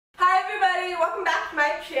to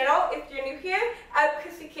my channel. If you're new here, I'm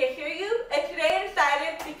Chrissy, can't hear you. And today I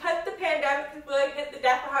decided, because the pandemic has really hit the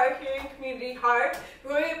deaf and hard of hearing community hard,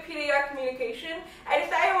 really impeding our communication, I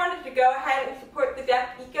decided I wanted to go ahead and support the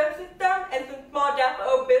deaf ecosystem and some small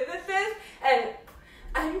deaf-owned businesses. And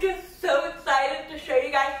I'm just so excited to show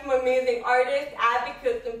you guys some amazing artists,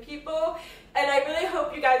 advocates, and people. And I really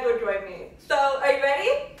hope you guys will join me. So, are you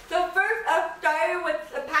ready? So first, I'll start with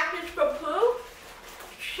a package from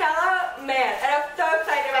Chella Man, and I'm so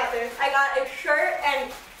excited about this. I got a shirt,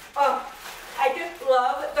 and I just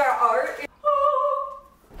love their art.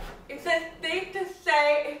 It says "thing to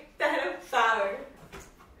say instead of sorry."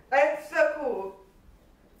 That's so cool.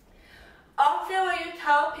 Also, when you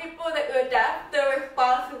tell people that you're deaf, their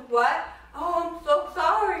response is what? "Oh, I'm so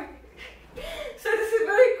sorry." So this is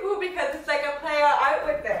really cool because it's like a play on art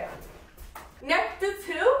with it. Next is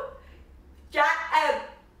Jack and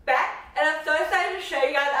Beck. And I'm so excited to show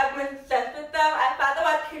you guys. I've been obsessed with them. I found them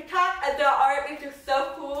on TikTok, and their art is just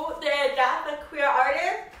so cool. They're a deaf and queer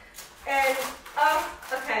artist. And,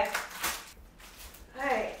 okay.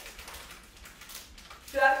 Alright.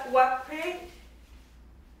 So that's one print.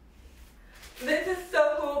 This is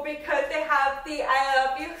so cool because they have the "I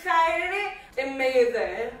love you" sign in it.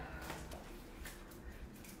 Amazing.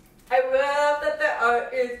 I really love that the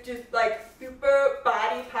art is just like super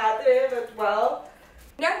body positive as well.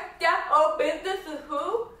 Next deaf-owned business is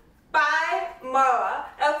who? By Maucere.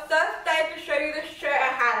 I'm so excited to show you this shirt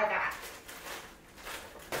I had on that.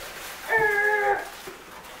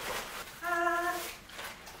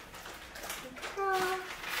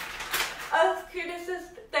 Oh, it's cute. This is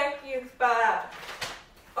 "thank you" spelled out.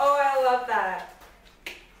 Oh, I love that.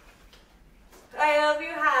 "I love you"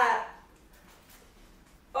 hat.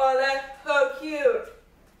 Oh, that's so cute.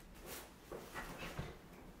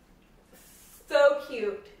 So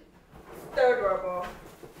cute. So adorable.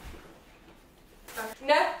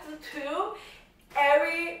 Next to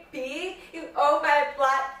Every B is owned by a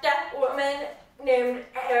black deaf woman named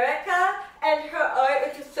Erica, and her art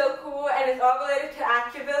is just so cool, and it's all related to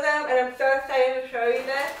activism, and I'm so excited to show you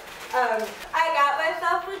this. I got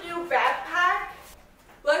myself a new backpack.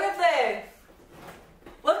 Look at this.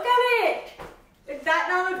 Look at it. Is that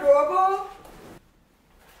not adorable?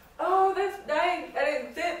 Oh, that's nice, and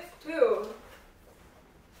it zips too.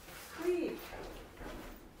 Sweet.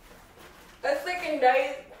 That's like a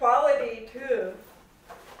nice quality too.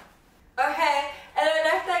 Okay, and then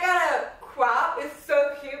next I got a crop. It's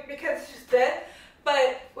so cute because it's just this,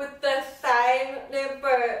 but with the sign name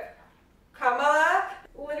for Kamala.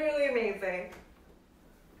 Literally amazing.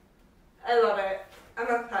 I love it. I'm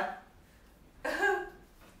obsessed.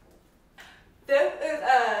 This is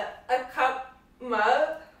a cup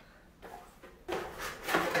mug.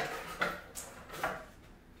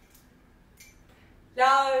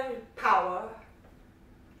 Now power.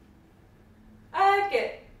 I like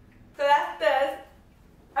it. So that's this.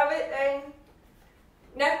 Everything.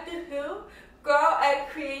 Next is Girl and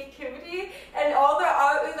Creativity, and all their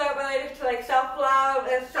art is related to like self-love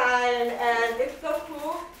and science, and it's so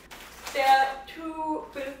cool. They're two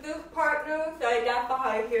business partners that are deaf and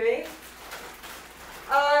hard of hearing.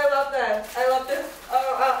 Oh, I love this. I love this. I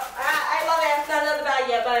love it. It's not another bag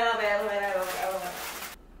yet, but I love it. I love it. I love it. I love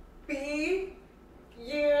it.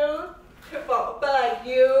 Beautiful, but like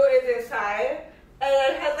you is inside, and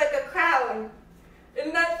it has like a crown.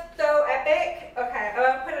 Isn't that so epic? Okay, I'm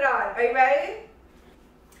gonna put it on. Are you ready?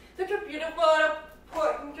 Such a beautiful,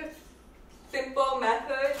 important, just simple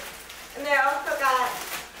message. And then I also got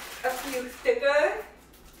a few stickers.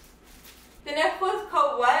 The next one's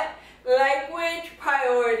called what? Language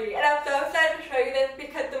Priority. And I'm so excited to show you this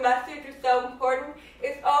because the message is so important.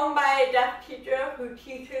 It's owned by a deaf teacher who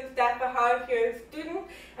teaches deaf and hard of hearing students.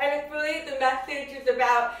 And it's really, the message is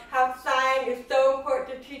about how sign is so important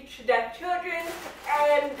to teach to deaf children.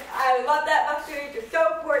 And I love that message. It's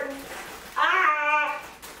so important.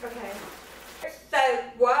 Okay. It says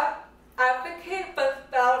what? Advocate, but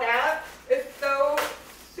spelled out. It's so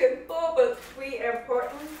simple but sweet and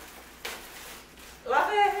important. Love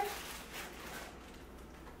it.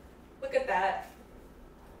 Look at that.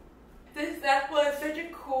 This necklace is such a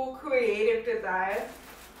cool, creative design.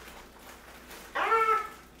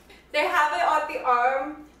 They have it on the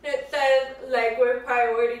arm. It says language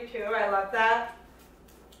priority too. I love that.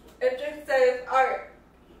 It just says art.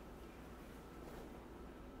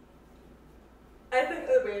 I think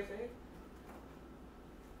it's amazing.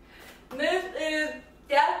 This is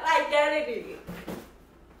deaf identity.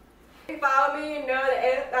 If you follow me, you know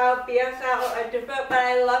that ASL, BSL are different, but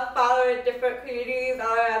I love following different communities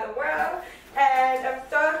all around the world. And I'm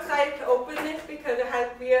so excited to open this because it has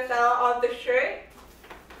BSL on the shirt.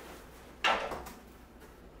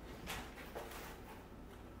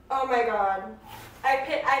 Oh my god.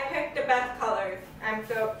 I picked the best colors. I'm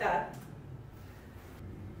so upset.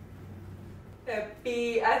 The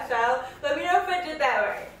BSL. Let me know if I did that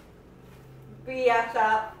right.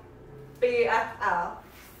 BSL. BSL.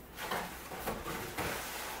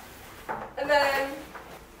 And then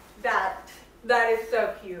that is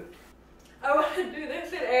so cute. I want to do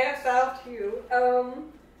this in ASL too.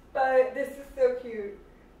 But this is so cute.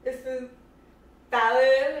 This is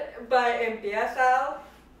valid, but in BSL,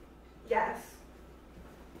 yes.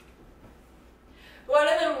 One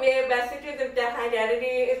of the main messages of deaf identity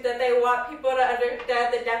is that they want people to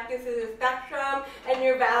understand that deafness is a spectrum and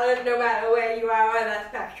you're valid no matter where you are on that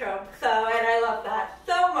spectrum. So, and I love that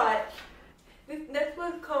so much. This next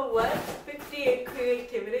one's called what? 50 and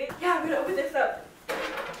creativity. Yeah, I'm gonna open this up.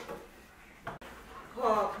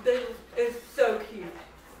 Oh, this is so cute.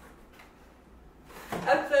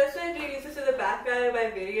 I'm so excited to use this in the background of my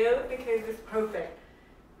video because it's perfect.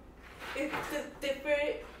 It's the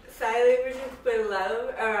different sign languages for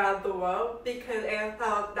love around the world because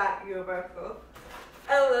ASL is not universal.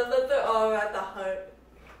 I love that they're all around the heart.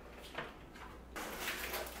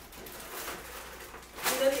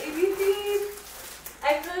 And then ABCs.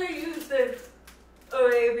 I could have used this on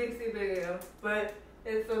an ABC video, but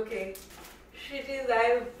it's okay. She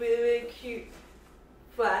designed really cute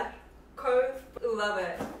flashcards. Love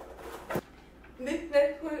it. This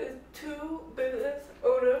next one is two business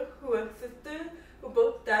owners who are sisters who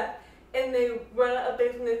both deaf, and they run a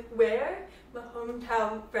business where? My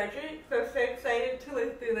hometown, Frederick. So I'm so excited to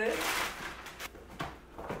look through this.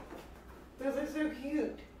 Those are so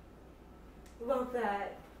cute. Love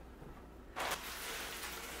that.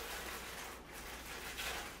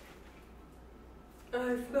 Oh,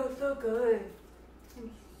 it smells so good.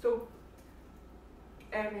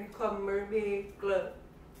 And it's called Mermaid Glove.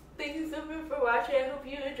 Thank you so much for watching. I hope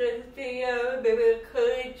you enjoyed this video. Maybe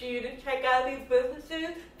encourage you to check out these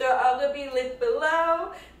businesses. They're all going to be linked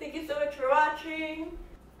below. Thank you so much for watching.